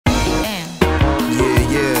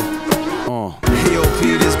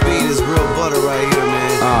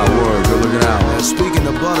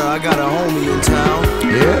I got a homie in town.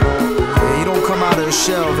 Yeah, he don't come out of the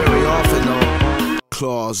shell very often though.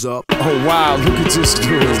 Claws up. Oh wow, look at this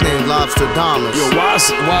dude. His name Lobster Damas. Yo,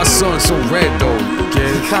 why son so red though?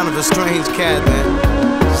 Okay? He's kind of a strange cat,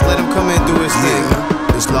 man. Just let him come in and do his thing.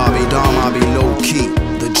 This lobby dom, I be low key.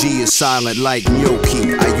 The G is silent like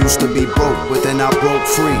gnocchi. I used to be broke, but then I broke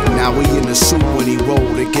free. Now we in the suit when he roll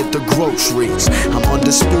to get the groceries. I'm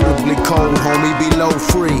undisputably cold, homie, below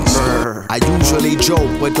freeze. I usually joke,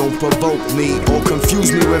 but don't provoke me or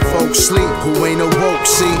confuse me with folks sleep who ain't awoke.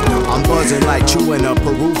 See, I'm buzzing like chewing a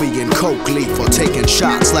Peruvian coke leaf or taking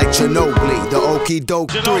shots like Ginobili, the okie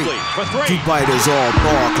doke 3. You biters all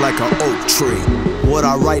bark like an oak tree. What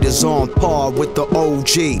I write is on par with the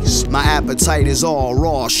OGs. My appetite is all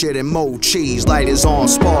raw shit and mo cheese. Light is on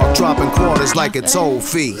spark, dropping quarters like it's old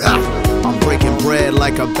fee. I'm breaking bread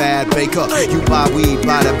like a bad baker. You buy weed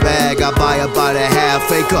by the bag, I buy it by the half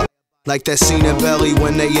acre. Like that scene in Belly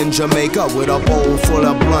when they in Jamaica with a bowl full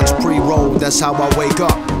of blunts pre-rolled. That's how I wake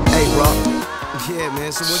up. Hey, bro. Yeah,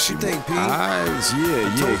 man. So what you think, P? Yeah.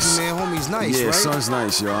 Told you, man, homie's nice, yeah, right? son's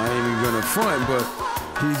nice, yo. I ain't even gonna front, but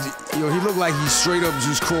he looked like he straight up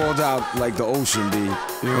just crawled out like the ocean, B. You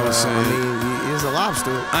know what I'm saying? I mean, he's a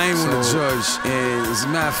lobster. I ain't wanna judge, and as a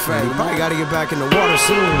matter of fact, you probably gotta get back in the water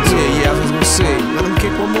soon. Yeah, I was gonna say. Let him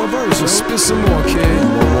kick one more verse. Just spit some more, kid.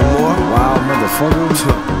 One more? Wow,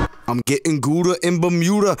 motherfucker. I'm getting Gouda in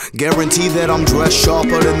Bermuda. Guarantee that I'm dressed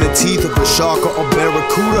sharper than the teeth of a shark or a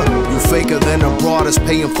barracuda. You faker than a broad is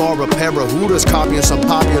paying for a pair of hooters. Copying some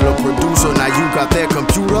popular producer, now you got their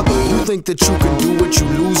computer. You think that you can do it, you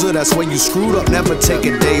loser. That's when you screwed up. Never take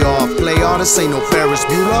a day off. Play artist ain't no Ferris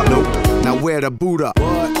Bueller. Nope, now where the Buddha?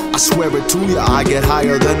 I swear it to ya, I get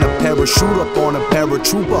higher than a parachute up on a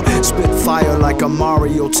paratrooper. Spit fire like a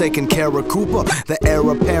Mario taking care of Cooper. The heir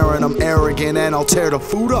apparent, I'm arrogant and I'll tear the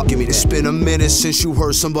food up. Give me this. It's been a minute since you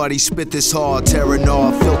heard somebody spit this hard. Tearing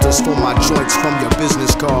off filters for my joints from your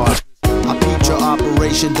business card. I peeped your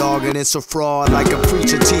operation, dog, and it's a fraud. Like a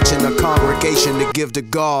preacher teaching a congregation to give to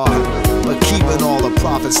God, but keeping all the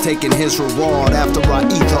profits, taking his reward. After I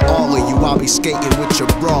ether all of you, I'll be skating with your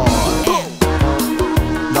broad.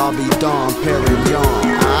 Lobby Dom Perignon,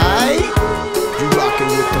 aight? You rockin'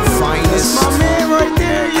 with the finest. That's my man right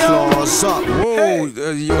there, yo. Claws up. Whoa,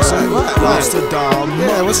 yo, son. Lobster Dom.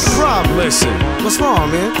 Yeah, what's the problem? Listen. What's wrong,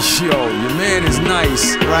 man? Yo, your man is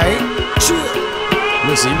nice. Right? Chill.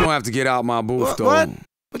 Listen, you gonna have to get out my booth, though. What?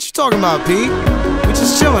 What you talking about, P? We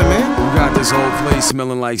just chillin', man. You got this whole place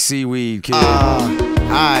smelling like seaweed, kid.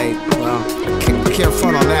 Alright. Well, I can't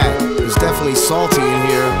front on that. It's definitely salty in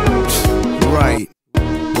here. Right.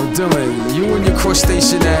 Well, Dillon, you and your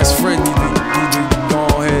crustacean ass friend need to go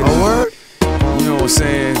ahead. A word? You know what I'm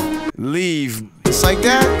saying? Leave. It's like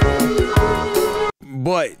that?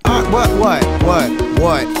 But.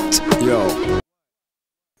 What? Yo.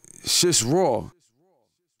 Shit's raw.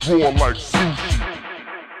 Raw like sushi.